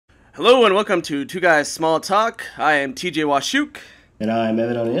Hello and welcome to Two Guys Small Talk. I am TJ Wasiuk. And I'm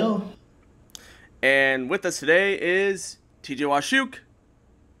Evan O'Neill. And with us today is TJ Wasiuk.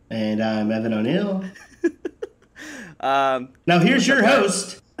 And I'm Evan O'Neill. Now here's your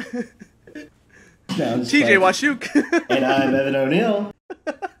host. TJ Wasiuk. And I'm Evan O'Neill.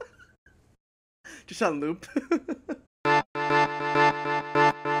 Just on loop.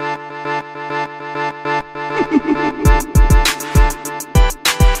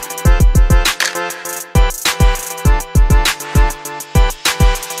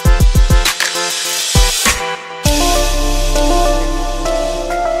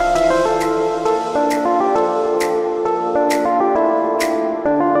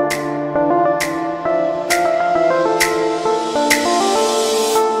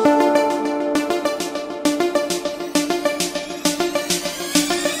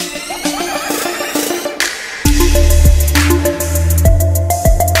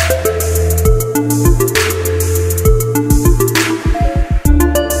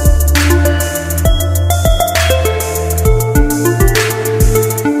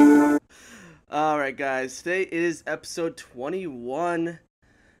 Today is episode 21.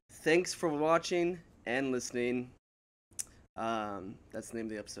 Thanks for watching and listening. That's the name of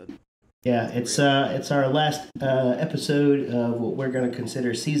the episode. Yeah, it's our last episode of what we're going to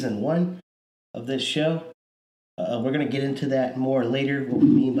consider season 1 of this show. We're going to get into that more later, what we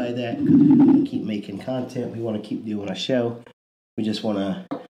mean by that. We want to keep making content. We want to keep doing a show. We just want to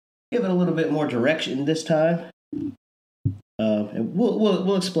give it a little bit more direction this time. And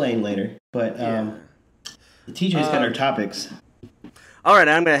we'll explain later. But TJ's got our topics. All right,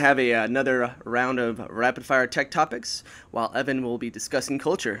 I'm going to have another round of rapid-fire tech topics, while Evan will be discussing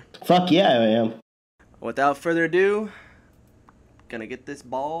culture. Fuck yeah, I am. Without further ado, gonna get this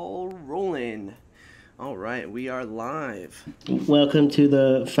ball rolling. All right, we are live. Welcome to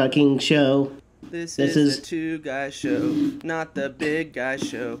the fucking show. This is the Two Guys Show, not the Big Guy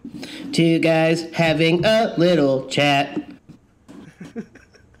Show. Two guys having a little chat.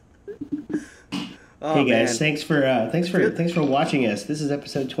 Oh, hey guys, man. thanks for watching us. This is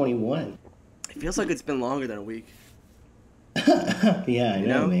episode 21. It feels like it's been longer than a week. Yeah, I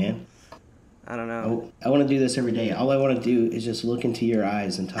know, man. I don't know. I want to do this every day. All I want to do is just look into your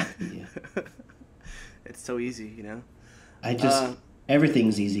eyes and talk to you. It's so easy, you know?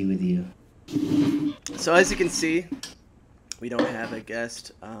 Everything's easy with you. So as you can see, we don't have a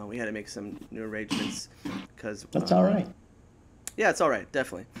guest. We had to make some new arrangements because... That's all right. Yeah, it's all right,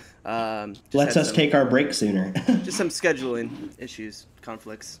 definitely. Lets us take our break sooner. Just some scheduling issues,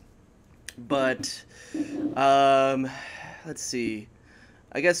 conflicts. But, let's see.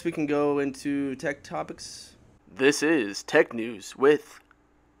 I guess we can go into tech topics. This is Tech News with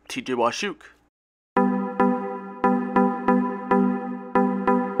TJ Wasiuk.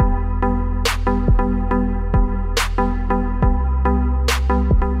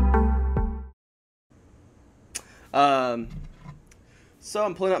 So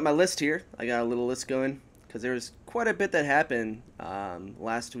I'm pulling up my list here. I got a little list going because there's quite a bit that happened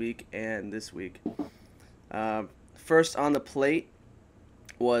last week and this week. First on the plate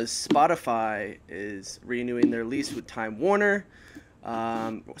was Spotify is renewing their lease with Time Warner,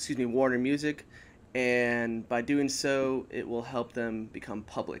 Warner Music, and by doing so, it will help them become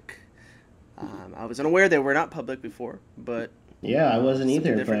public. I was unaware they were not public before, but yeah, I wasn't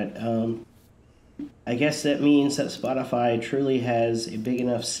either. But I guess that means that Spotify truly has a big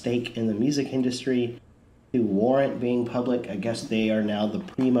enough stake in the music industry to warrant being public. I guess they are now the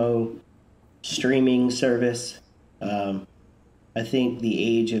primo streaming service. I think the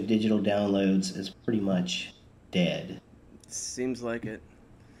age of digital downloads is pretty much dead. Seems like it.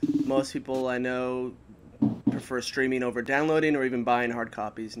 Most people I know prefer streaming over downloading or even buying hard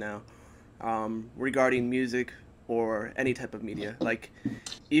copies now. Regarding music or any type of media, like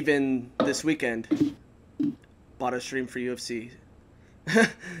even this weekend, bought a stream for UFC.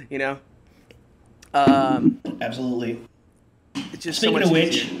 You know. Absolutely. It's just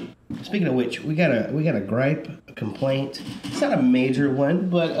Speaking of which, we got a gripe, a complaint. It's not a major one,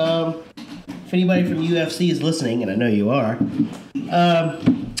 but if anybody from UFC is listening, and I know you are,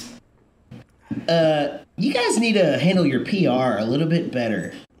 you guys need to handle your PR a little bit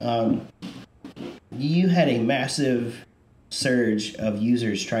better. You had a massive surge of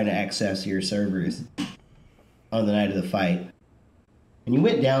users trying to access your servers on the night of the fight. And you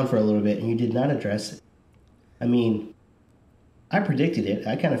went down for a little bit and you did not address it. I mean, I predicted it.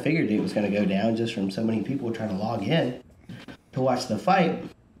 I kind of figured it was going to go down just from so many people trying to log in to watch the fight.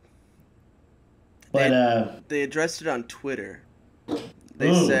 But they addressed it on Twitter.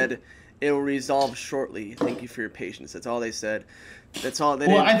 They said it will resolve shortly. Thank you for your patience. That's all they said. That's all they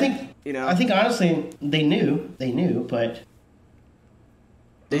Well, didn't, I think you know. I think honestly they knew, but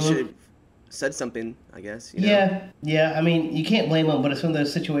They should have said something, I guess. You know? Yeah. I mean, you can't blame them, but it's one of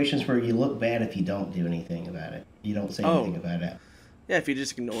those situations where you look bad if you don't do anything about it. You don't say anything about it. Yeah, if you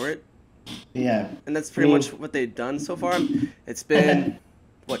just ignore it. Yeah. And that's pretty much what they've done so far. It's been,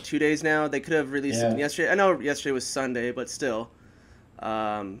 2 days now? They could have released it yesterday. I know yesterday was Sunday, but still.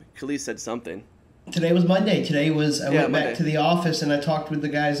 Khalid said something. Today was Monday. I went Monday. back to the office and I talked with the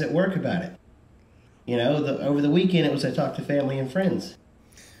guys at work about it. You know, over the weekend I talked to family and friends.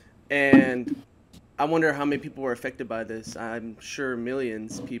 And I wonder how many people were affected by this. I'm sure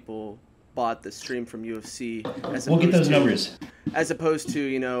millions of people bought the stream from UFC. We'll get those numbers. As opposed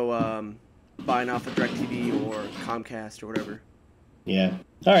to, buying off of DirecTV or Comcast or whatever. Yeah.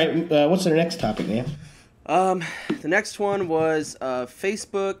 All right. What's our next topic, man? The next one was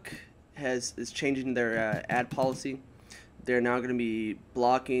Facebook is changing their ad policy. They're now going to be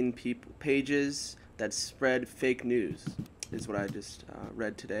blocking pages that spread fake news, is what I just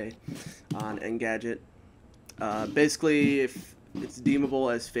read today on Engadget. Basically, if it's deemable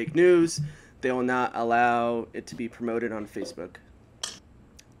as fake news, they will not allow it to be promoted on Facebook.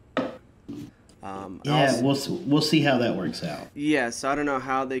 We'll see how that works out. Yeah, so I don't know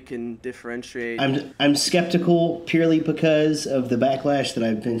how they can differentiate. I'm skeptical purely because of the backlash that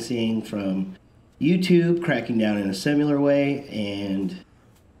I've been seeing from YouTube cracking down in a similar way,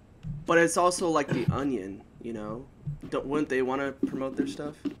 but it's also like the Onion, you know. Wouldn't they want to promote their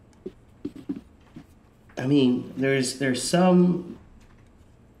stuff? I mean, there's some.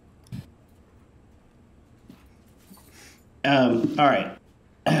 All right.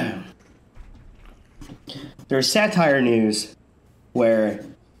 There's satire news where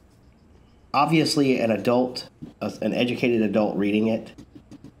obviously an educated adult reading it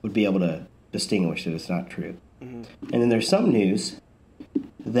would be able to distinguish that it's not true. Mm-hmm. And then there's some news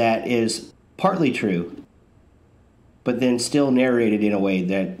that is partly true, but then still narrated in a way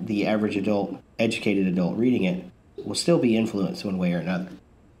that the average educated adult reading it will still be influenced one way or another.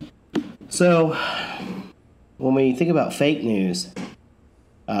 So when we think about fake news,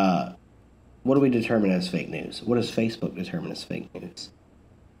 what do we determine as fake news? What does Facebook determine as fake news?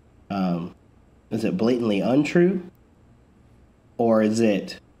 Is it blatantly untrue? Or is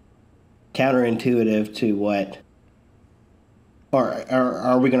it counterintuitive to what... Or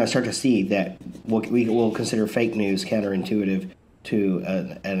are we going to start to see that we will consider fake news counterintuitive to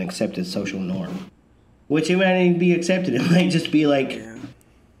an accepted social norm? Which it might even be accepted. It might just be like... Yeah.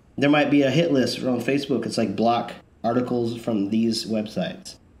 There might be a hit list on Facebook. It's like block articles from these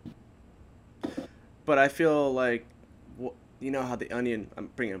websites. But I feel like, you know how the Onion,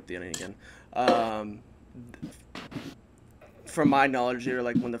 I'm bringing up the Onion again. From my knowledge, they're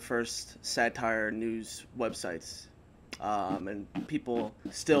like one of the first satire news websites. And people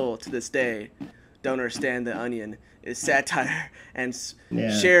still, to this day, don't understand the Onion is satire and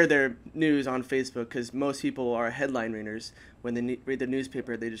share their news on Facebook, because most people are headline readers. When they read the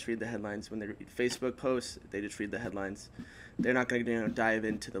newspaper, they just read the headlines. When they read Facebook posts, they just read the headlines. They're not going to dive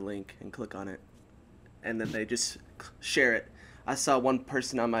into the link and click on it. And then they just share it. I saw one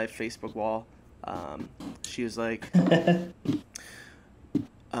person on my Facebook wall. She was like,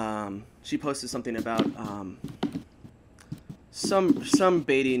 she posted something about some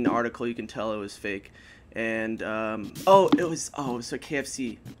baiting article. You can tell it was fake, and it was a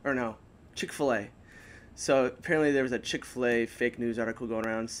KFC or no, Chick-fil-A. So apparently there was a Chick-fil-A fake news article going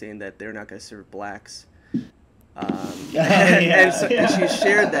around saying that they're not going to serve blacks. And she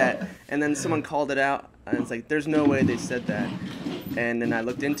shared that, and then someone called it out, and it's like, there's no way they said that. And then I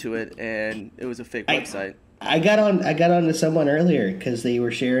looked into it, and it was a fake website. I got on to someone earlier because they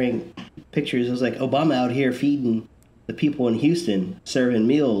were sharing pictures. It was like Obama out here feeding the people in Houston, serving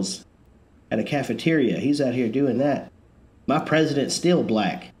meals at a cafeteria. He's out here doing that. My president's still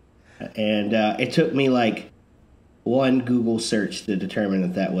black. And it took me like one Google search to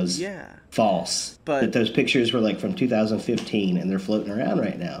determine that was false. But that those pictures were like from 2015 and they're floating around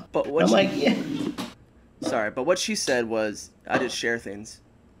right now. But what Sorry, but what she said was, I just share things.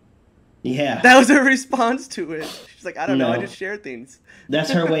 Yeah. That was her response to it. She's like, I don't know, I just share things. That's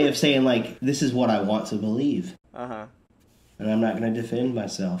her way of saying, like, this is what I want to believe. Uh-huh. And I'm not going to defend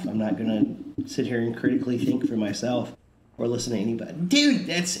myself. I'm not going to sit here and critically think for myself or listen to anybody. Dude,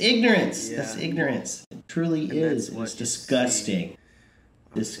 that's ignorance. Yeah. That's ignorance. It truly is. It's disgusting.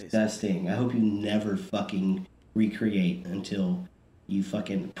 Disgusting. I hope you never fucking recreate until you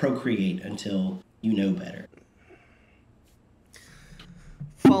fucking procreate until you know better.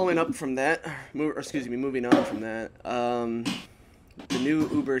 Following up from that, moving on from that, the new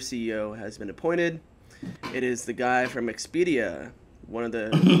Uber CEO has been appointed. It is the guy from Expedia, one of the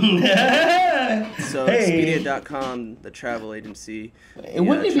Hey, Expedia.com, the travel agency.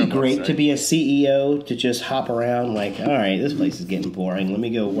 wouldn't it be travel great to website. be a CEO to just hop around like, all right, this place is getting boring. Let me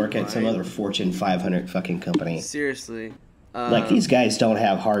go work at some Right. other Fortune 500 fucking company. Seriously. Like, these guys don't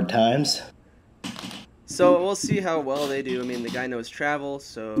have hard times. So we'll see how well they do. I mean, the guy knows travel,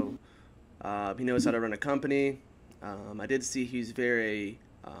 so he knows how to run a company. I did see he's very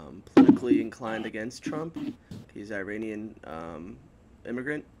politically inclined against Trump. He's Iranian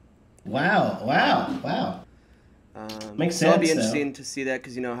immigrant. Wow. Makes So it'll be sense, interesting to see that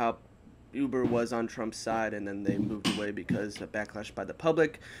because you know how Uber was on Trump's side and then they moved away because of backlash by the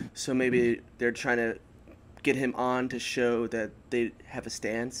public. So maybe they're trying to get him on to show that they have a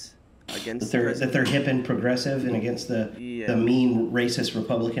stance against That they're hip and progressive and against the mean racist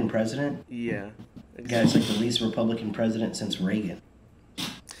Republican president. Yeah. The guy's like the least Republican president since Reagan.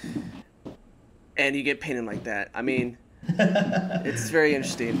 And you get painted like that. I mean, it's very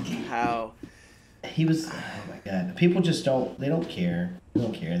interesting how He was, oh my God. People just don't care. They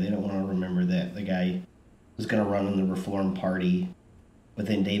don't care. They don't want to remember that the guy was going to run in the Reform Party, but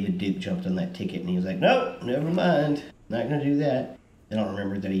then David Duke jumped on that ticket and he was like, nope, never mind. Not going to do that. They don't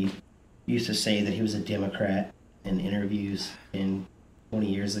remember that he used to say that he was a Democrat in interviews 20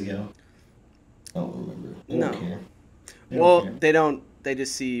 years ago. I don't remember. They don't care. They don't. They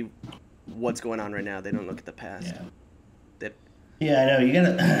just see what's going on right now. They don't look at the past. Yeah, I know. You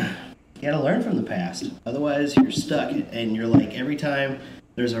gotta learn from the past. Otherwise, you're stuck. And you're like, every time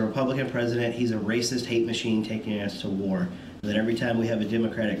there's a Republican president, he's a racist hate machine taking us to war. And then every time we have a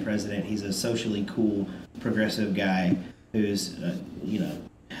Democratic president, he's a socially cool, progressive guy who's,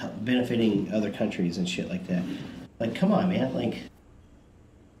 benefiting other countries and shit like that. Like, come on, man. Like,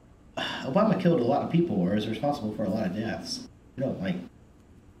 Obama killed a lot of people or is responsible for a lot of deaths. You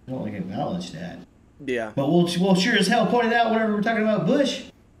don't acknowledge that. Yeah. But we'll sure as hell point it out whenever we're talking about Bush.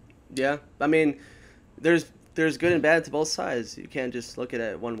 Yeah. I mean, there's good and bad to both sides. You can't just look at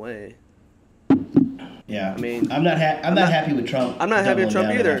it one way. Yeah. I mean, I'm not happy with Trump. I'm not happy with Trump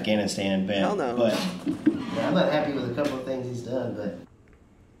either. Afghanistan, Hell no. But I'm not happy with a couple of things he's done. But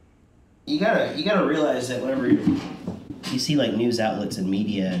you gotta realize that whenever you see like news outlets and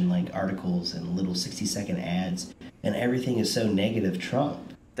media and like articles and little 60-second ads and everything is so negative Trump.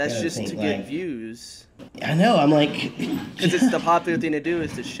 That's just to get views. I know. I'm like, because it's the popular thing to do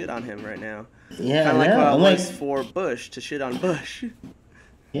is to shit on him right now. Yeah, kind of like how it was for Bush to shit on Bush.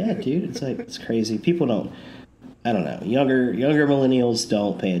 Yeah, dude, it's crazy. People don't. I don't know. Younger millennials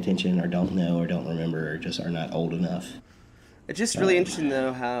don't pay attention or don't know or don't remember or just are not old enough. It's just really interesting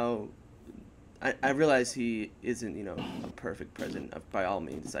though how I realize he isn't a perfect president by all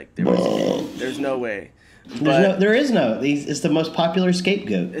means. Like there's no way. There is no. It's the most popular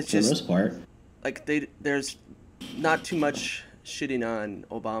scapegoat for the most part. Like there's not too much shitting on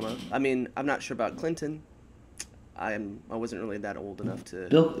Obama. I mean, I'm not sure about Clinton. I wasn't really that old enough to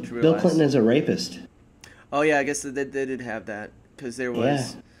realize. Bill Clinton is a rapist. Oh yeah, I guess they did have that because there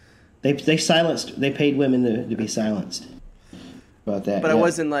was. Yeah. They paid women to be silenced about that. But I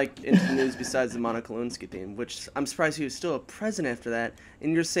wasn't like into the news besides the Monica Lewinsky thing, which I'm surprised he was still a president after that.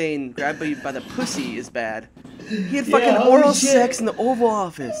 And you're saying grab you by the pussy is bad. He had fucking oral sex in the Oval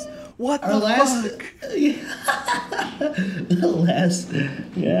Office. What the fuck?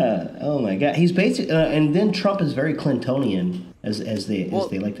 Yeah. Oh my God. He's basically, and then Trump is very Clintonian, as they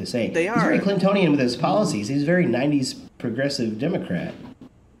like to say. They are. He's very Clintonian with his policies. He's a very '90s progressive Democrat.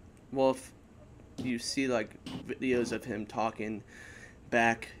 Well, if you see like videos of him talking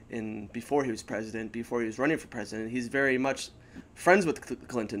back before he was president, before he was running for president, he's very much friends with the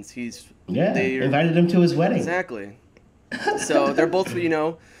Clintons. They invited him to his wedding. Exactly. So they're both,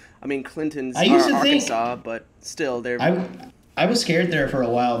 I mean, Clinton's are Arkansas, but still, they're. I was scared there for a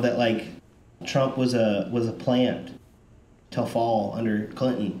while that like Trump was a plant to fall under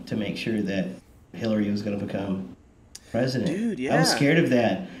Clinton to make sure that Hillary was going to become president. Dude, yeah. I was scared of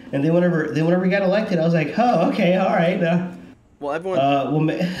that, and then whenever he got elected, I was like, oh, okay, all right. Well, everyone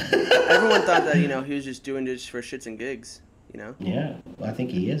thought that he was just doing this for shits and gigs. Yeah, well, I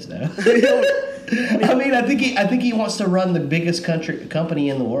think he is though. I think he wants to run the biggest company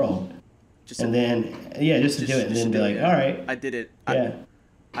in the world, just to do it, and then be like, all right, I did it. Yeah,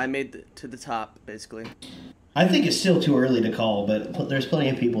 I made it to the top, basically. I think it's still too early to call, but there's plenty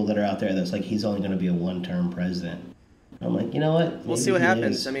of people that are out there that's like he's only going to be a one-term president. I'm like, you know what? We'll see what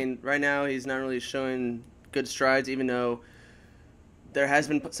happens. I mean, right now he's not really showing good strides, even though there has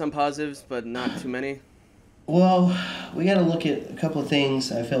been some positives, but not too many. Well, we got to look at a couple of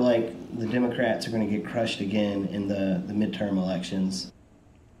things. I feel like the Democrats are going to get crushed again in the midterm elections.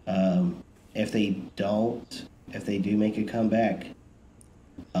 If they do make a comeback,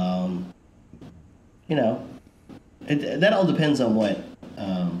 that all depends on what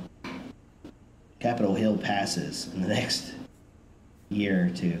Capitol Hill passes in the next year or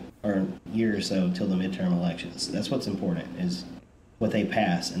two, or year or so till the midterm elections. That's what's important, is what they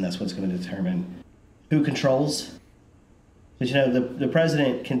pass, and that's what's going to determine who controls. Because, the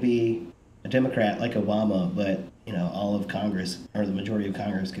president can be a Democrat like Obama, but, all of Congress, or the majority of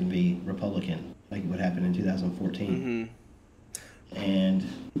Congress, can be Republican, like what happened in 2014. Mm-hmm. And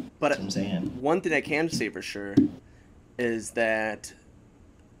but that's what I'm saying. One thing I can say for sure is that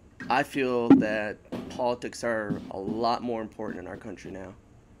I feel that politics are a lot more important in our country now.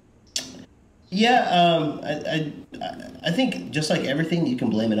 Yeah, I think just like everything, you can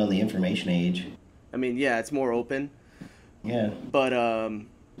blame it on the information age. I mean, yeah, it's more open. Yeah. But, for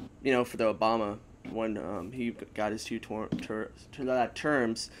the Obama, when he got his two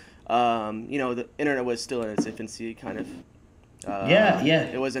terms, the internet was still in its infancy, kind of. Yeah.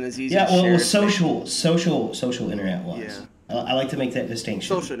 It wasn't as easy. Yeah, to well, share social internet was. Yeah. I like to make that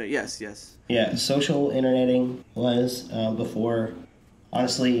distinction. Social internet, yes. Yeah, social interneting was before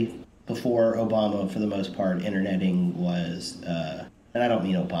Obama, for the most part, interneting was, and I don't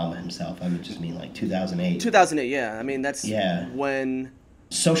mean Obama himself, I just mean like 2008. 2008, yeah. I mean, that's when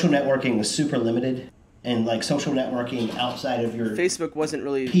social networking was super limited, and like social networking outside of your Facebook wasn't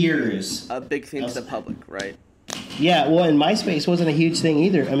really peers a big thing to the public, right? Yeah, well, and MySpace wasn't a huge thing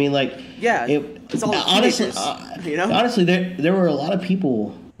either. I mean, like, it's all honestly, teenagers, honestly, there were a lot of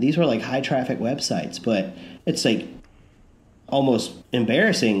people. These were like high traffic websites, but it's like almost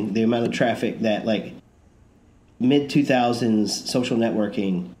embarrassing the amount of traffic that like mid 2000s social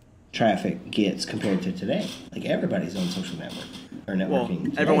networking traffic gets compared to today. Like everybody's on social network or networking.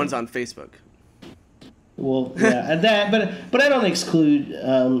 Well, everyone's on Facebook. Well, yeah, but I don't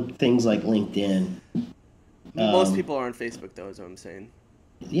exclude things like LinkedIn. Most people are on Facebook, though, is what I'm saying.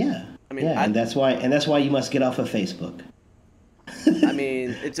 Yeah, I mean, and that's why you must get off of Facebook. I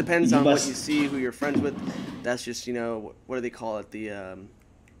mean, it depends on what you see, who you're friends with. That's just, what do they call it?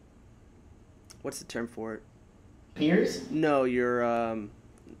 What's the term for it? Peers? No,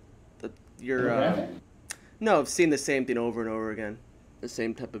 no, I've seen the same thing over and over again, the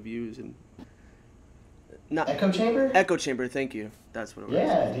same type of views and. Not echo chamber. Echo chamber, thank you. That's what it was.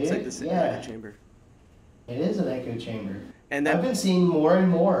 Yeah, dude. It's like the same echo chamber. It is an echo chamber. And I've been seeing more and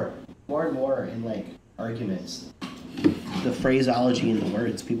more in like arguments, the phraseology and the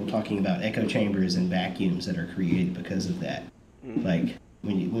words, people talking about echo chambers and vacuums that are created because of that. Mm-hmm. Like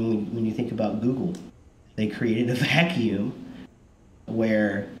when you think about Google, they created a vacuum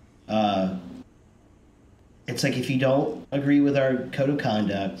where it's like if you don't agree with our code of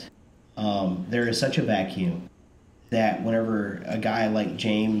conduct, there is such a vacuum that whenever a guy like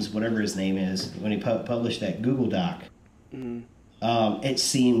James, whatever his name is, when he published that Google Doc, it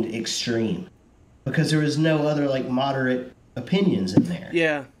seemed extreme because there was no other like moderate opinions in there.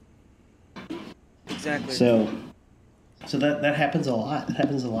 Yeah, exactly. So that happens a lot. It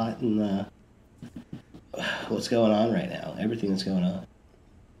happens a lot in what's going on right now. Everything that's going on.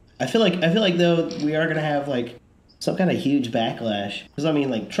 I feel like though we are gonna have like some kind of huge backlash because I mean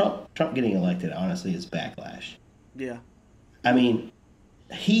like Trump getting elected honestly is backlash. Yeah. I mean,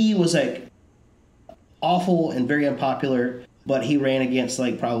 he was like awful and very unpopular, but he ran against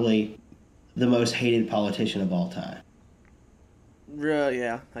like probably the most hated politician of all time.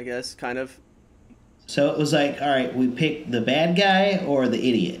 Yeah, I guess, kind of. So it was like, all right, we pick the bad guy or the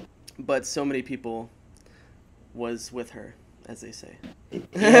idiot. But so many people was with her, as they say.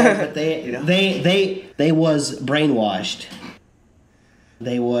 Yeah, but they was brainwashed.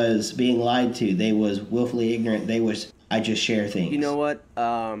 They was being lied to. They was willfully ignorant. They was, I just share things. You know what?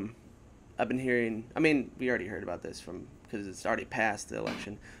 I've been hearing, I mean, we already heard about this because it's already passed the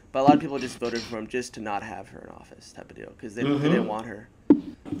election, but a lot of people just voted for him just to not have her in office type of deal because they didn't want her.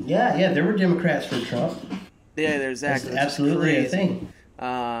 Yeah, there were Democrats for Trump. Yeah, there's That's absolutely a thing.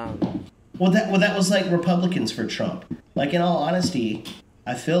 Well, that was like Republicans for Trump. Like, in all honesty,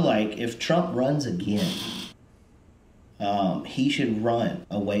 I feel like if Trump runs again, he should run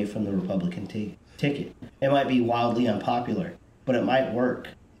away from the Republican ticket. It might be wildly unpopular, but it might work.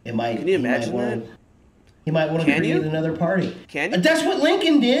 It might. Can you imagine that? He might want to create another party. Can you? That's what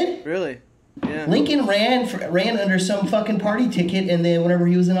Lincoln did. Really? Yeah. Lincoln ran under some fucking party ticket, and then whenever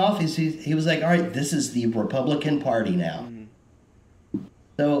he was in office, he was like, all right, this is the Republican Party now. Mm-hmm.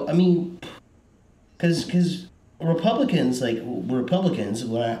 So, I mean, because Republicans,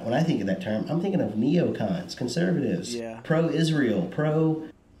 when I think of that term, I'm thinking of neocons, conservatives, pro-Israel,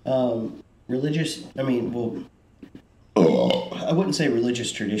 religious. I mean, well, I wouldn't say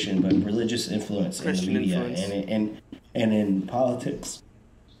religious tradition, but religious influence Christian in the media influence. and in politics.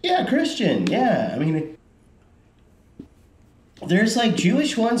 Yeah, Christian. Yeah, I mean, there's like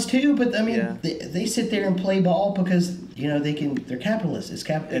Jewish ones too, but I mean, they sit there and play ball because they can. They're capitalists. It's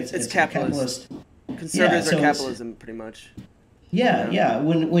capitalist. Conservatives are capitalism, pretty much. Yeah.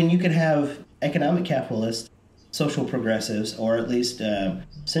 When you could have economic capitalists, social progressives, or at least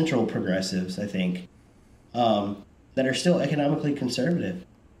central progressives, I think, that are still economically conservative,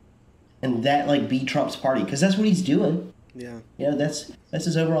 and that like be Trump's party because that's what he's doing. Yeah. That's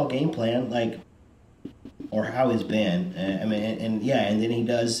his overall game plan, like, or how he's been. I mean, and then he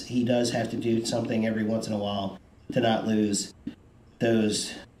does have to do something every once in a while to not lose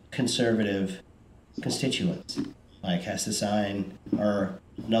those conservative constituents. Like has to sign or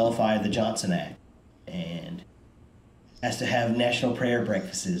nullify the Johnson Act, and has to have national prayer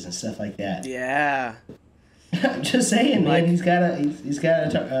breakfasts and stuff like that. Yeah. I'm just saying, man. He's got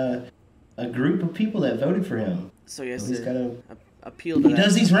a group of people that voted for him. So he's got to appeal to He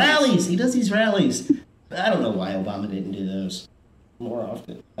does these rallies. I don't know why Obama didn't do those more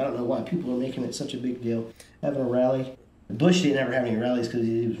often. I don't know why people are making it such a big deal. Having a rally. Bush didn't ever have any rallies because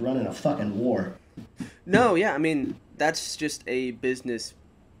he was running a fucking war. No, yeah, I mean, that's just a business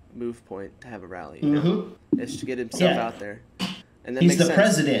move point to have a rally. You know? It's to get himself out there. And that he's the sense.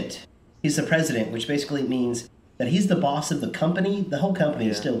 President. He's the president, which basically means that he's the boss of the company. The whole company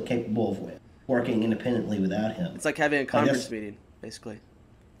is still capable of working independently without him. It's like having a conference meeting, basically.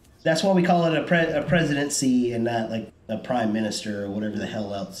 That's why we call it a presidency and not like a prime minister or whatever the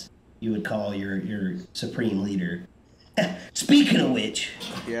hell else you would call your supreme leader. Speaking of which,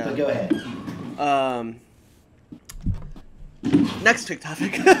 but go ahead. Next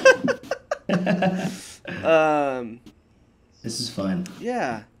topic. This is fun.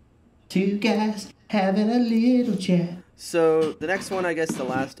 Yeah. Two guys having a little chat. So the next one, I guess the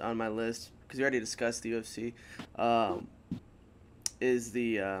last on my list, because we already discussed the UFC, is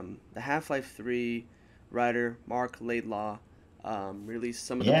the Half-Life 3 writer Mark Laidlaw released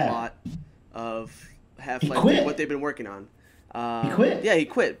some of the plot of Half-Life 3, what they've been working on. He quit? Yeah, he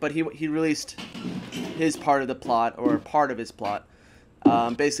quit, but he released his part of the plot, or part of his plot,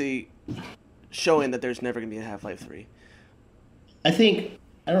 basically showing that there's never going to be a Half-Life 3.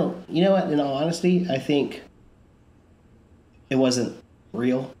 You know what, in all honesty, I think it wasn't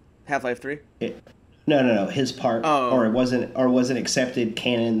real. Half-Life 3? No, his part, or it wasn't accepted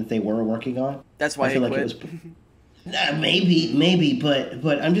canon that they were working on. That's why he quit? It was, maybe,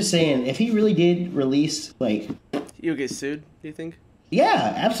 but I'm just saying, if he really did release, like... You'll get sued, do you think?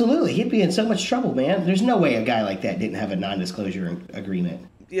 Yeah, absolutely. He'd be in so much trouble, man. There's no way a guy like that didn't have a non-disclosure agreement.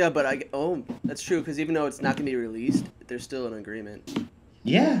 Yeah, but that's true, because even though it's not going to be released, there's still an agreement.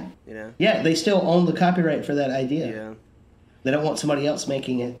 Yeah. You know? Yeah, they still own the copyright for that idea. Yeah. They don't want somebody else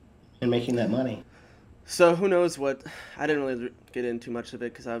making it and making that money. So who knows what? I didn't really get into too much of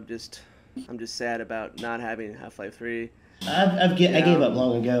it because I'm just sad about not having Half-Life 3. I gave up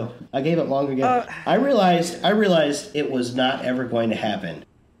long ago. I realized it was not ever going to happen.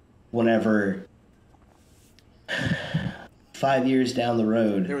 Whenever 5 years down the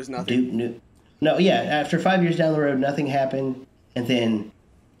road, there was nothing. After 5 years down the road, nothing happened, and then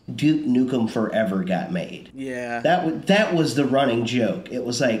Duke Nukem Forever got made. Yeah, that was the running joke. It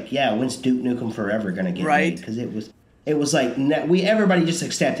was like, when's Duke Nukem Forever gonna get made? Because it was like everybody just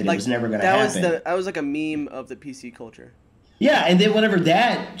accepted it was never gonna happen. That was like a meme of the PC culture. Yeah, and then whenever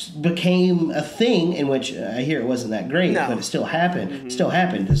that became a thing, in which I hear it wasn't that great, but it still happened. Mm-hmm. Still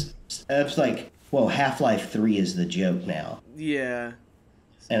happened. It's like, well, Half-Life 3 is the joke now. Yeah,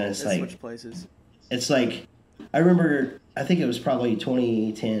 and it's like switch places. It's like, I remember, I think it was probably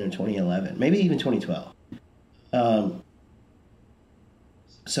 2010 or 2011, maybe even 2012.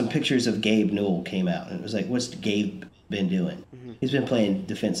 Some pictures of Gabe Newell came out, and it was like, what's Gabe been doing? Mm-hmm. He's been playing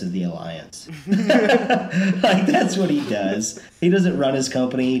Defense of the Alliance. Like, that's what he does. He doesn't run his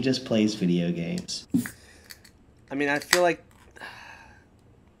company, he just plays video games. I mean, I feel like,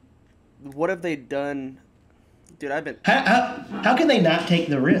 what have they done? Dude, I've been... How can they not take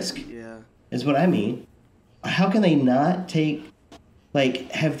the risk? Yeah. Is what I mean. How can they not take...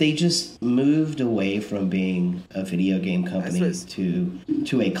 Like, have they just moved away from being a video game company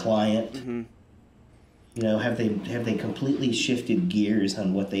to a client? Mm-hmm. You know, have they completely shifted gears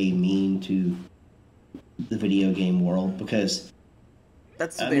on what they mean to the video game world? Because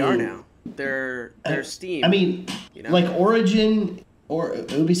that's what they are now. They're Steam. I mean, you know? Like Origin or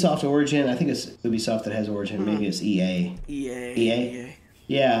Ubisoft Origin. I think it's Ubisoft that has Origin. Mm-hmm. Maybe it's EA. EA.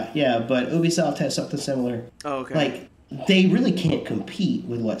 Yeah, but Ubisoft has something similar. Oh, okay. Like, they really can't compete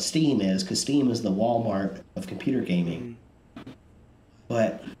with what Steam is, because Steam is the Walmart of computer gaming.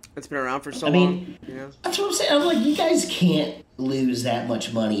 But it's been around for so long. That's what I'm saying. I'm like, you guys can't lose that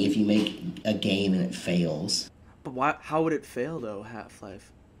much money if you make a game and it fails. But why? How would it fail though?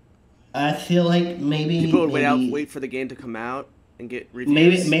 Half-Life. I feel like maybe people would wait for the game to come out and get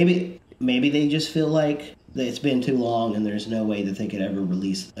reviews. Maybe they just feel like that it's been too long and there's no way that they could ever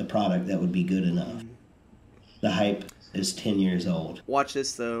release a product that would be good enough. The hype is 10 years old. Watch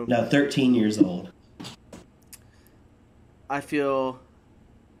this though. No, 13 years old. I feel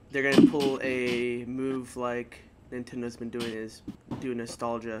they're gonna pull a move like Nintendo's been doing, is do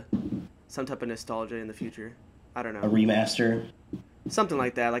nostalgia, some type of nostalgia in the future. I don't know. A remaster? Something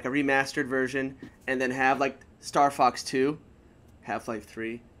like that, like a remastered version, and then have like Star Fox 2, Half-Life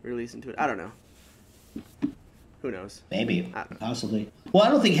 3 released into it. I don't know. Who knows? Maybe. Possibly. Well, I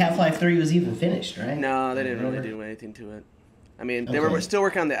don't think Half-Life 3 was even finished, right? No, they didn't really do anything to it. I mean, they were still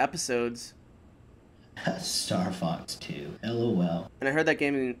working on the episodes. Star Fox 2. LOL. And I heard that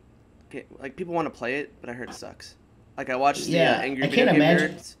game, like, people want to play it, but I heard it sucks. Like, I watched the Angry Video Game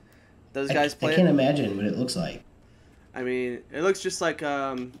Nerds. Those guys play it. I can't imagine what it looks like. I mean, it looks just like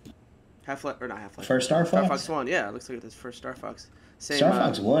Half-Life, or not Half-Life. First Star Fox? Star Fox 1, yeah, it looks like this first Star Fox. Same, Star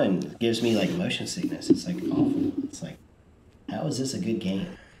Fox 1 gives me, like, motion sickness. It's, like, awful. It's like, how is this a good game?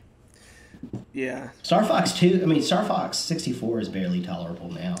 Yeah. Star Fox 2, I mean, Star Fox 64 is barely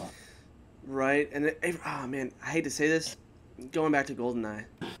tolerable now. Right, and oh man, I hate to say this, going back to GoldenEye,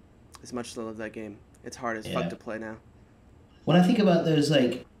 as much as I love that game, it's hard as fuck to play now. When I think about those,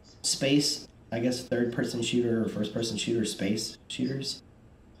 like, space, I guess, third-person shooter or first-person shooter space shooters,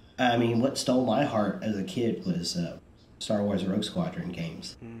 I mean, what stole my heart as a kid was Star Wars Rogue Squadron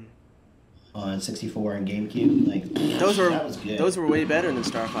games on 64 and GameCube. Like, that was good. Those were way better than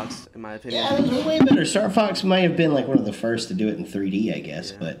Star Fox, in my opinion. Yeah, they were way better. Star Fox might have been, like, one of the first to do it in 3D, I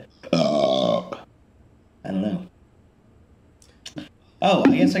guess, but I don't know. Oh,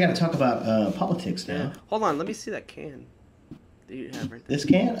 I guess I got to talk about politics now. Yeah. Hold on, let me see that can that you have right there. This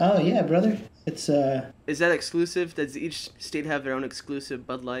can? Oh, yeah, brother. It's Is that exclusive? Does each state have their own exclusive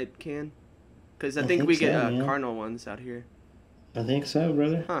Bud Light can? Because I think we get Cardinal ones out here. I think so,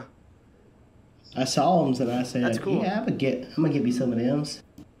 brother. Huh. I saw them and I said, that's cool. Yeah, I'm gonna get me some of them.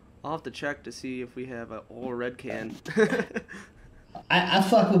 I'll have to check to see if we have an all red can. I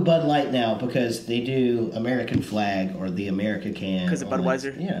fuck with Bud Light now because they do American flag or the America can. Because of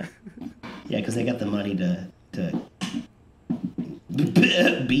Budweiser? Yeah. Yeah, because they got the money to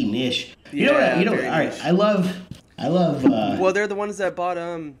be niche. You know what? All right. I love. Well, they're the ones that bought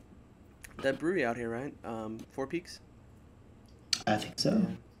that brewery out here, right? Four Peaks. I think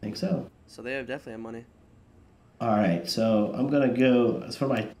so. So they definitely have money. All right, so I'm gonna go as for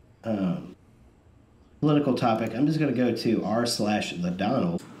my political topic. I'm just gonna go to r/the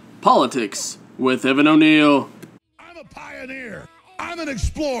Donald. Politics with Evan O'Neill. I'm a pioneer. I'm an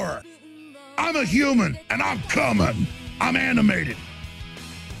explorer. I'm a human, and I'm coming. I'm animated.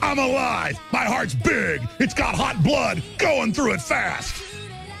 I'm alive. My heart's big. It's got hot blood going through it fast.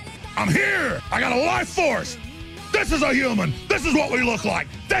 I'm here. I got a life force. This is a human. This is what we look like.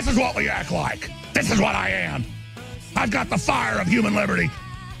 This is what we act like. This is what I am. I've got the fire of human liberty.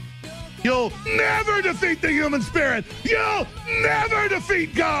 You'll never defeat the human spirit. You'll never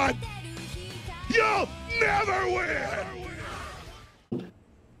defeat God. You'll never win.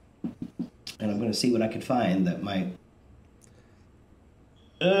 And I'm going to see what I can find that might...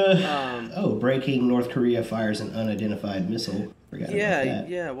 breaking. North Korea fires an unidentified missile. Forgot about that.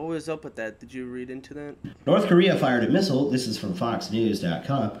 Yeah. What was up with that? Did you read into that? North Korea fired a missile. This is from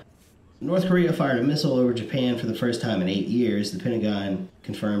FoxNews.com. North Korea fired a missile over Japan for the first time in 8 years, the Pentagon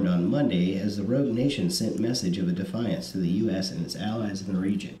confirmed on Monday, as the rogue nation sent message of a defiance to the U.S. and its allies in the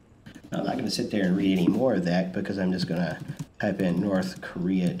region. I'm not going to sit there and read any more of that because I'm just going to type in North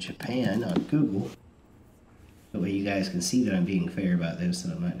Korea, Japan on Google. That way you guys can see that I'm being fair about this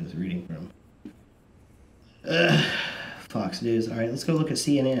and I'm not just reading from Fox News. All right, let's go look at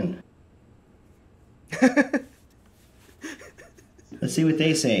CNN. Let's see what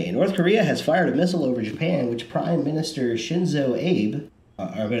they say. North Korea has fired a missile over Japan, which Prime Minister Shinzo Abe,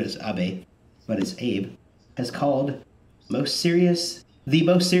 but it's Abe, has called the most serious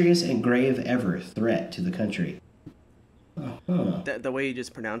and grave ever threat to the country. The way you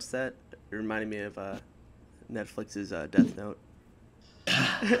just pronounced that, it reminded me of Netflix's Death Note.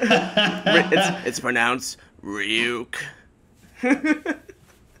 It's pronounced Ryuk.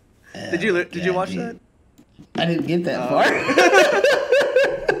 Did you watch that? I didn't get that far.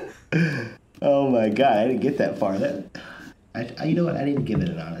 Oh my god, I didn't get that far. You know what? I need to give it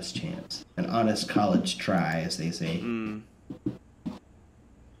an honest chance. An honest college try, as they say. Mm.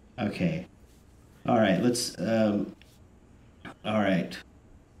 Okay. All right. Let's. All right.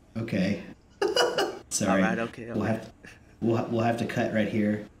 Okay. Sorry. All right. Okay. We'll have to cut right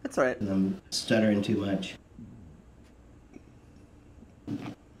here. That's all right. 'Cause I'm stuttering too much.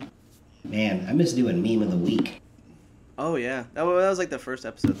 Man, I miss doing meme of the week. Oh yeah, that was like the first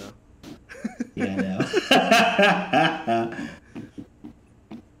episode though. Yeah, I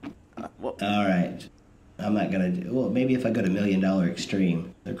know. Well, All right. I'm not gonna do. Well, maybe if I go to $1 Million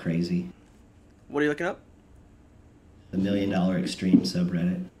Extreme, they're crazy. what are you looking up? The $1 Million Extreme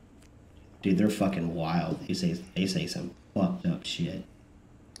subreddit. Dude, they're fucking wild. They say some fucked up shit.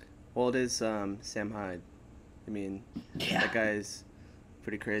 Well, it is Sam Hyde. I mean, Yeah. that guy's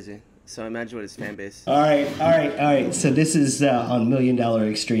pretty crazy. So imagine what his fan base. All right. So this is on $1 Million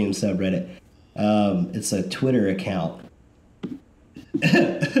Extreme subreddit. It's a Twitter account.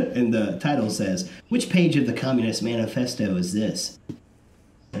 And the title says, "Which page of the Communist Manifesto is this?"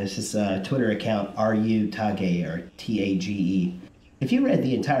 And it's this Twitter account, RU Tage, or TAGE. If you read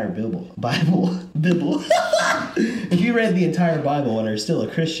the entire Bible, if you read the entire Bible and are still a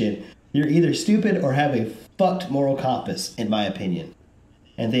Christian, you're either stupid or have a fucked moral compass, in my opinion.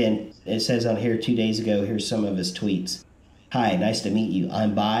 And then it says on here 2 days ago, here's some of his tweets. "Hi, nice to meet you.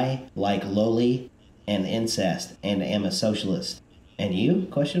 I'm bi, like lowly, and incest, and am a socialist. And you?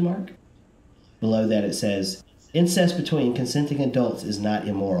 Question mark. Below that it says, incest between consenting adults is not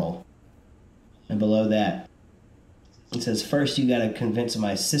immoral. And below that, it says, first you gotta convince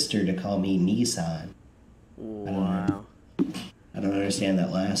my sister to call me Nissan. Wow. I don't understand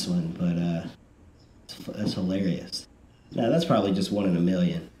that last one, but that's hilarious. No, that's probably just 1 in a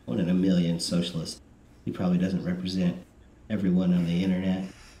million. 1 in a million socialist. He probably doesn't represent everyone on the internet.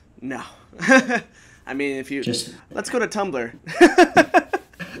 No. I mean, if you Just let's go to Tumblr.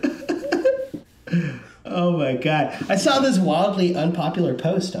 Oh my god! I saw this wildly unpopular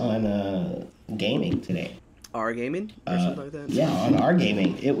post on gaming today. R gaming or something like that. Yeah, on our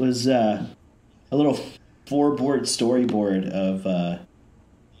gaming, it was a little 4-board storyboard of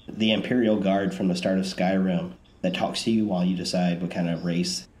the Imperial Guard from the start of Skyrim that talks to you while you decide what kind of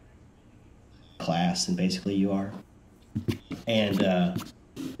race, class, and basically you are. And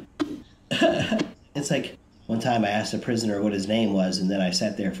it's like one time I asked a prisoner what his name was, and then I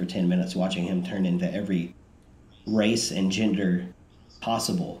sat there for 10 minutes watching him turn into every race and gender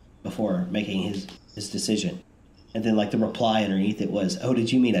possible before making his decision. And then like the reply underneath it was, "Oh,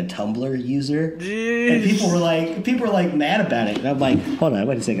 did you mean a Tumblr user?" Jeez. And people were like mad about it. And I'm like, hold on,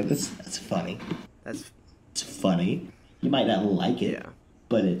 wait a second. That's funny. It's funny. You might not like it, yeah.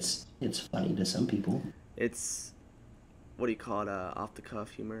 but it's funny to some people. It's what do you call it? Off the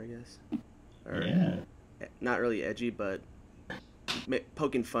cuff humor, I guess. Or, Yeah. Not really edgy, but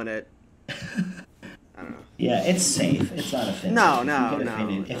poking fun at. I don't know. Yeah, it's safe. It's not offensive.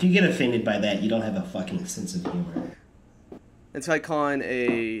 No. If you get offended by that, you don't have a fucking sense of humor. It's like calling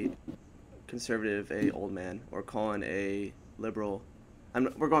a conservative a old man, or calling a liberal.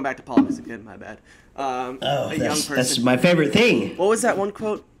 We're going back to politics again. My bad. A young person. That's my favorite thing. What was that one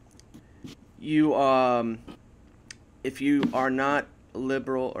quote? You if you are not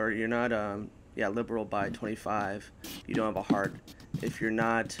liberal, or you're not liberal by 25, you don't have a heart. If you're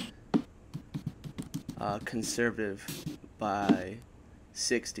not conservative by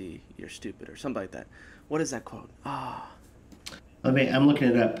 60, you're stupid, or something like that. What is that quote? I'm looking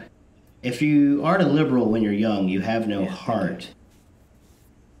it up. If you aren't a liberal when you're young, you have no heart.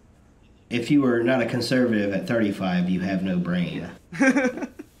 If you are not a conservative at 35, you have no brain. Yeah.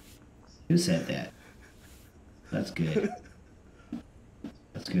 Who said that? That's good.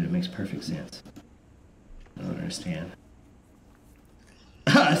 That's good. It makes perfect sense. I don't understand.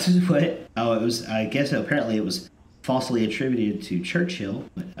 What? Oh, it was. I guess apparently it was falsely attributed to Churchill,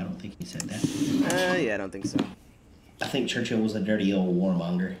 but I don't think he said that. Yeah, I don't think so. I think Churchill was a dirty old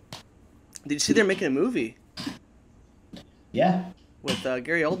warmonger. Did you see they're making a movie? Yeah. With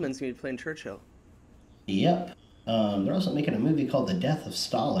Gary Oldman's going to be playing Churchill. Yep. They're also making a movie called The Death of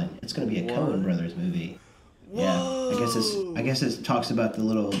Stalin. It's going to be a Coen Brothers movie. Whoa. Yeah. I guess it talks about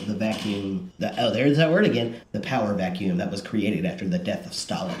the vacuum. There's that word again. The power vacuum that was created after the death of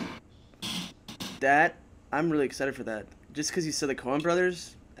Stalin. I'm really excited for that. Just because you said the Coen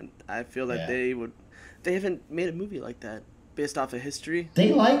Brothers, and I feel like they haven't made a movie like that based off of history.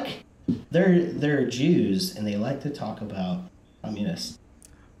 They're Jews, and they like to talk about communists.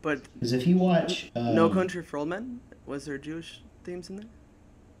 But because if you watch No Country for Old Men, was there Jewish themes in there?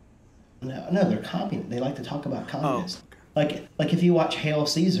 No, they're communist. They like to talk about communists. Oh. Like if you watch Hail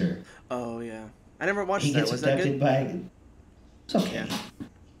Caesar. Oh yeah, I never watched He that. gets Was that abducted good? It's okay.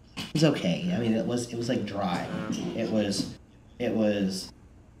 It's okay. I mean, it was like dry. It was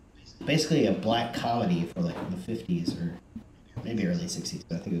basically a black comedy for like the 50s or maybe early 60s,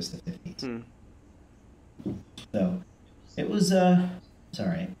 but I think it was the 50s. So it was it's all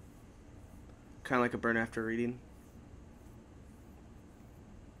right. Kind of like a burn after reading.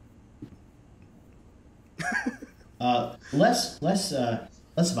 Less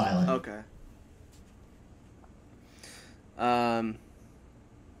violent. Okay.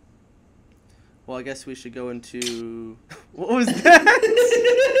 Well, I guess we should go into what was that?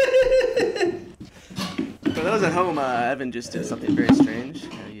 For those at home, Evan just did something very strange.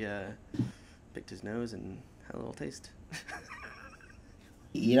 He picked his nose and had a little taste.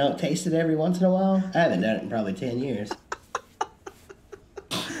 You don't taste it every once in a while? I haven't done it in probably 10 years.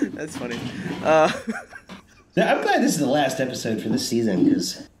 That's funny. I'm glad this is the last episode for this season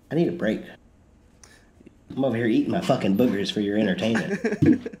because I need a break. I'm over here eating my fucking boogers for your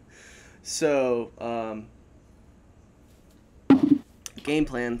entertainment. So, game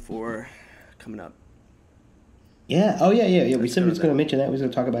plan for coming up. Yeah. Oh, yeah. We said we was going to mention that. We was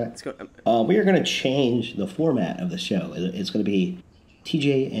going to talk about it. Let's go. We are going to change the format of the show. It's going to be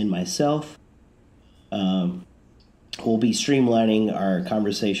TJ and myself. We'll be streamlining our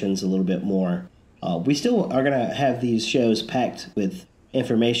conversations a little bit more. We still are going to have these shows packed with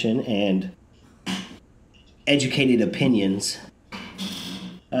information and educated opinions.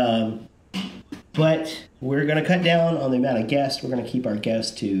 But we're going to cut down on the amount of guests. We're going to keep our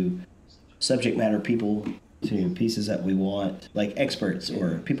guests to subject matter people, to pieces that we want, like experts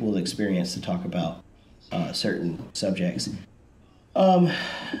or people with experience to talk about certain subjects.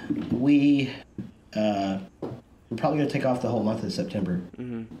 We're probably going to take off the whole month of September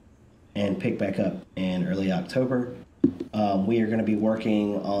and pick back up in early October. We are going to be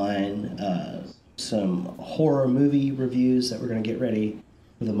working on some horror movie reviews that we're going to get ready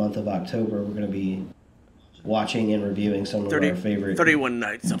for the month of October. We're going to be watching and reviewing some of our favorite... 31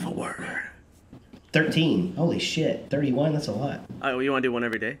 Nights of Horror. 13. Holy shit. 31? That's a lot. Oh, you want to do one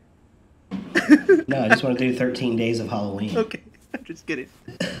every day? No, I just want to do 13 days of Halloween. Okay. I'm just kidding.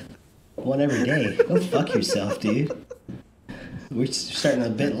 One every day. Go fuck yourself, dude. We're starting a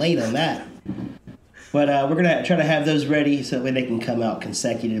bit late on that. But we're going to try to have those ready so that way they can come out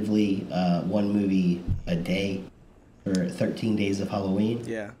consecutively, one movie a day for 13 days of Halloween.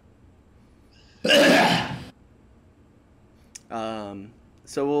 Yeah.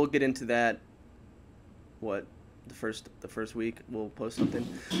 So we'll get into that. What, the first week we'll post something.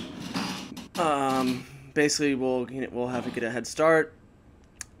 Basically we'll have to get a head start,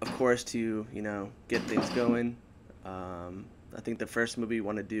 of course, to get things going. I think the first movie we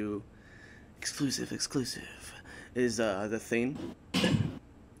want to do exclusive is The Thing.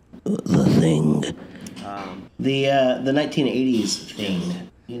 The Thing. The 1980s Thing.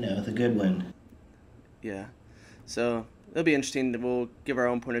 The good one. Yeah. So it'll be interesting. We'll give our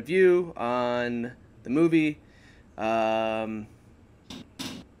own point of view on the movie.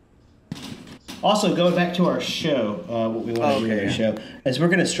 Also, going back to our show, what we want to do in our show is we're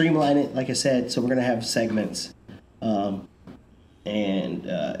going to streamline it, like I said. So we're going to have segments, and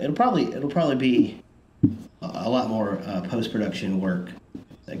it'll probably be a lot more post-production work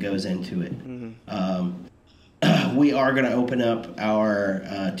that goes into it. We are going to open up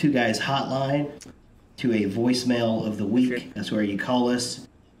our Two Guys hotline to a voicemail of the week. That's where you call us,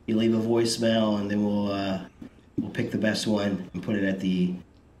 you leave a voicemail, and then we'll pick the best one and put it at the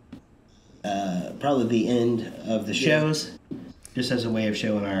probably the end of the shows, just as a way of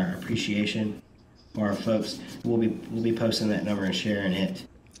showing our appreciation for our folks. We'll be posting that number and sharing it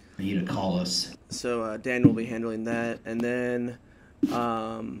for you to call us. So Dan will be handling that, and then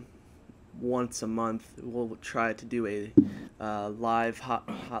once a month we'll try to do a live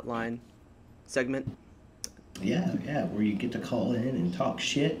hotline segment. Yeah, where you get to call in and talk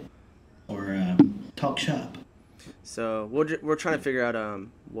shit or talk shop. So we're trying to figure out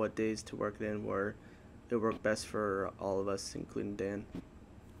what days to work in where it work best for all of us, including Dan,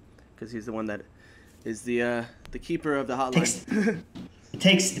 because he's the one that is the keeper of the hotline. It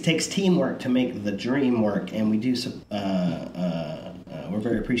takes teamwork to make the dream work, and we do. We're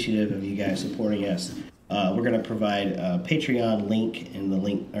very appreciative of you guys supporting us. We're going to provide a Patreon link in the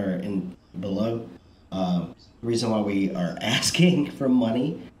link or in below. The reason why we are asking for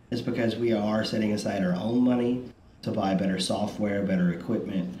money is because we are setting aside our own money to buy better software, better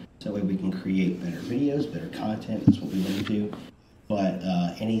equipment, so that way we can create better videos, better content. That's what we want to do. But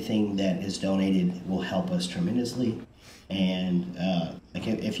anything that is donated will help us tremendously. And like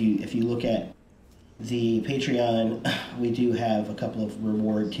if you look at the Patreon, we do have a couple of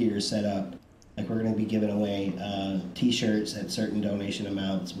reward tiers set up. Like we're going to be giving away T-shirts at certain donation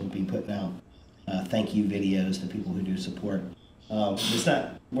amounts. We'll be putting out thank you videos to people who do support.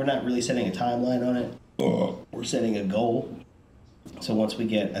 We're not really setting a timeline on it. We're setting a goal. So once we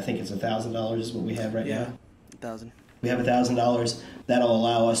get, I think it's $1,000 is what we have right now. 1,000. We have $1,000. That'll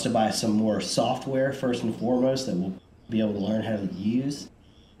allow us to buy some more software first and foremost that we'll be able to learn how to use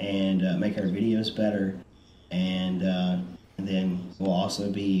and make our videos better. And then we'll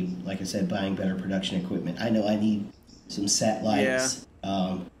also be, like I said, buying better production equipment. I know I need some satellites.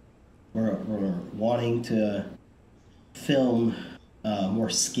 Yeah. We're wanting to film more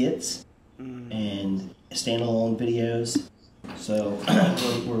skits and standalone videos. So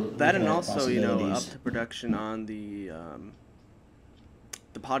we're that, and also up to production on the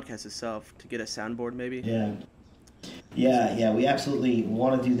podcast itself to get a soundboard maybe. Yeah. We absolutely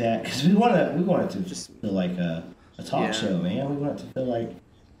want to do that because we want it to just feel like a talk show, man. We want it to feel like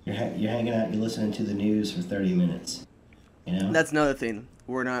you're hanging out, you're listening to the news for 30 minutes. You know. That's another thing.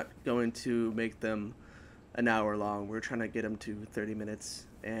 We're not going to make them an hour long. We're trying to get them to 30 minutes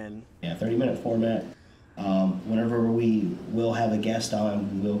and 30-minute format. Whenever we will have a guest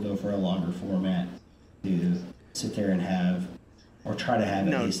on, we will go for a longer format to sit there and have, or try to have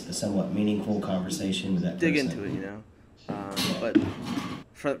at least a somewhat meaningful conversation with that dig person. into it, But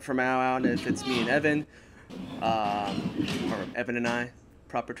from now on, if it's me and Evan, or Evan and I,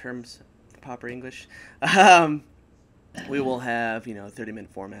 proper terms, proper English, we will have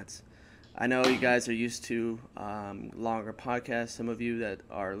 30-minute formats. I know you guys are used to longer podcasts. Some of you that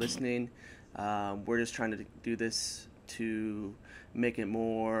are listening. We're just trying to do this to make it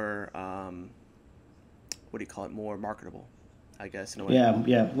more, more marketable, I guess, in a way.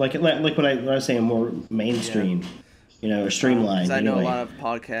 Yeah, like what I was saying, more mainstream, or streamlined. Because I know a lot of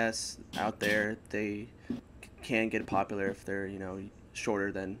podcasts out there, they can get popular if they're,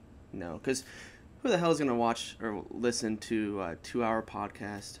 shorter than, because who the hell is going to watch or listen to a 2-hour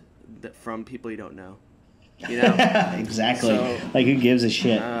podcast from people you don't know? Exactly. So, like, who gives a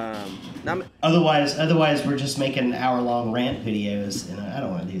shit? Otherwise, we're just making hour-long rant videos, and I don't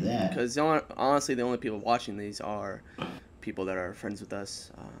want to do that. Because honestly, the only people watching these are people that are friends with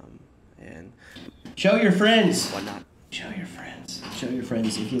us, and show your friends. Why not? Show your friends. Show your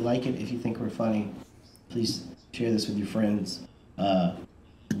friends if you like it. If you think we're funny, please share this with your friends.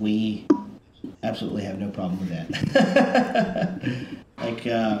 We absolutely have no problem with that.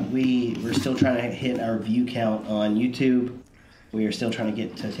 We're still trying to hit our view count on YouTube. We are still trying to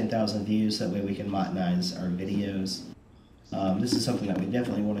get to 10,000 views. That way we can monetize our videos. This is something that we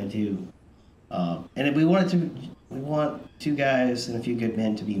definitely want to do. And we want 2 guys and a few good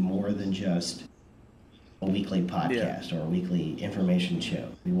men to be more than just a weekly podcast or a weekly information show.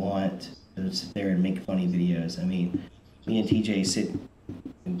 We want to sit there and make funny videos. I mean, me and TJ sit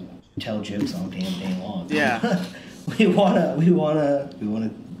and tell jokes all damn day long. Yeah. We wanna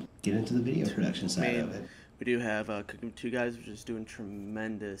get into the video production side of it. We do have Cooking 2 Guys, which is doing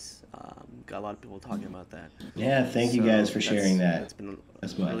tremendous. Got a lot of people talking about that. Yeah, thank you guys for sharing that. It's been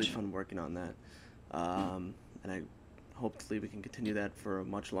really fun working on that, and hopefully we can continue that for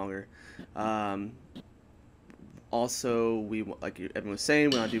much longer. Also, like everyone was saying,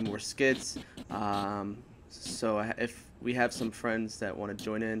 we want to do more skits. So if we have some friends that want to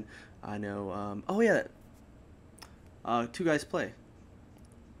join in, I know. 2 Guys Play.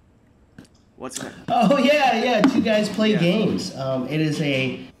 What's that? Oh yeah, 2 Guys Play Games. It is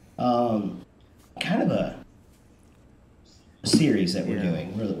a kind of a series that we're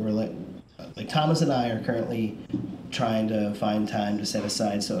doing. We're like Thomas and I are currently trying to find time to set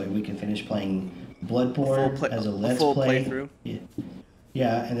aside so that we can finish playing Bloodborne as a Let's Play. Playthrough.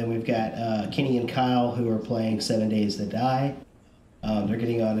 Yeah, and then we've got Kenny and Kyle who are playing 7 Days to Die. They're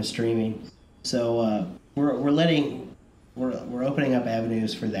getting on and streaming. So we're opening up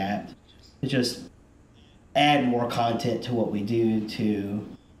avenues for that to just add more content to what we do to,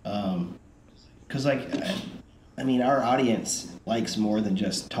 because our audience likes more than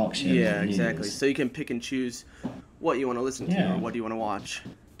just talk shows. Yeah, exactly. So you can pick and choose what you want to listen to or what do you want to watch.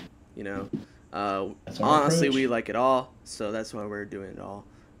 Honestly, we like it all, so that's why we're doing it all.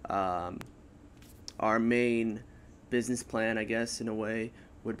 Our main business plan, I guess, in a way,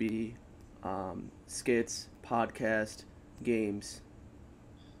 would be skits, podcast, games.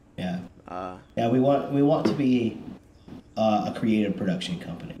 Yeah, we want to be a creative production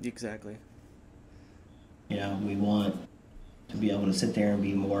company. Exactly. We want to be able to sit there and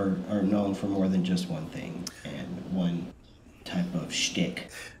be more or known for more than just one thing and one type of shtick.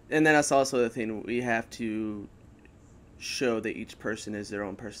 And then that's also the thing, we have to show that each person is their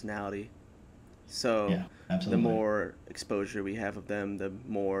own personality. So the more exposure we have of them, the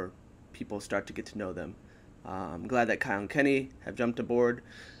more people start to get to know them. I'm glad that Kyle and Kenny have jumped aboard.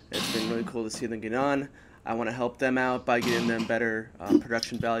 It's been really cool to see them get on. I want to help them out by getting them better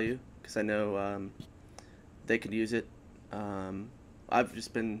production value, because I know they could use it. I've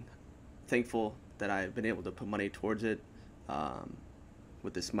just been thankful that I've been able to put money towards it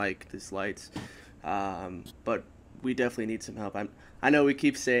with this mic, these lights. But we definitely need some help. I know we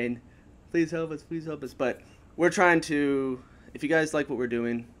keep saying, please help us, but we're trying to. If you guys like what we're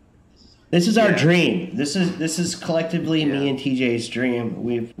doing, this is our dream. This is collectively me and TJ's dream.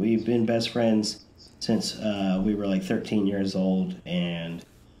 We've been best friends since we were like 13 years old, and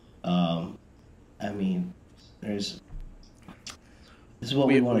I mean, this is what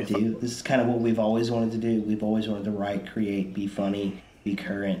we want to do. This is kind of what we've always wanted to do. We've always wanted to write, create, be funny, be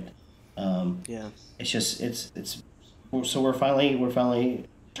current. It's just so we're finally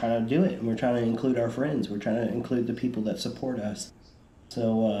trying to do it, and we're trying to include our friends. We're trying to include the people that support us.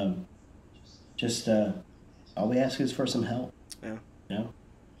 So all we ask is for some help. Yeah. You know,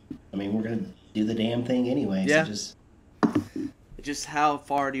 I mean, we're gonna do the damn thing anyway. Yeah. So just how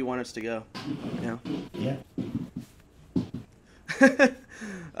far do you want us to go? You know. Yeah.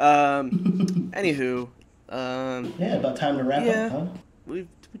 Anywho. About time to wrap up, huh? We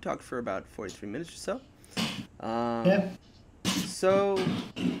talked for about 43 minutes or so. Yeah. So,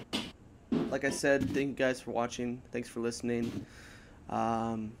 like I said, thank you guys for watching. Thanks for listening.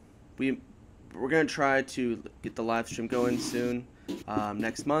 We're gonna try to get the live stream going soon,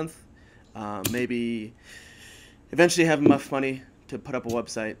 next month. Maybe eventually have enough money to put up a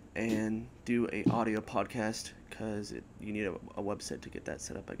website and do a audio podcast, because you need a website to get that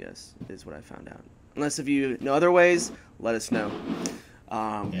set up, I guess, is what I found out. Unless if you know other ways, let us know.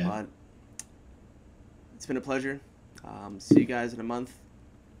 But it's been a pleasure. See you guys in a month.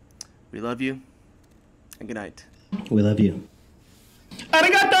 We love you, and good night. We love you.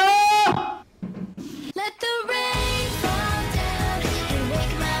 Arigato! Let the rain fall down and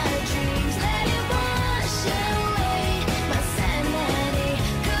wake my dreams. Let it wash away my sanity.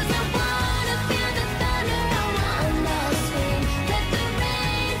 'Cause I wanna feel the thunder, I wanna swing. Let the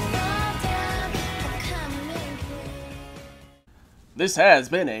rain fall down, I'm coming clean. This has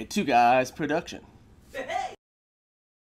been a Two Guys production.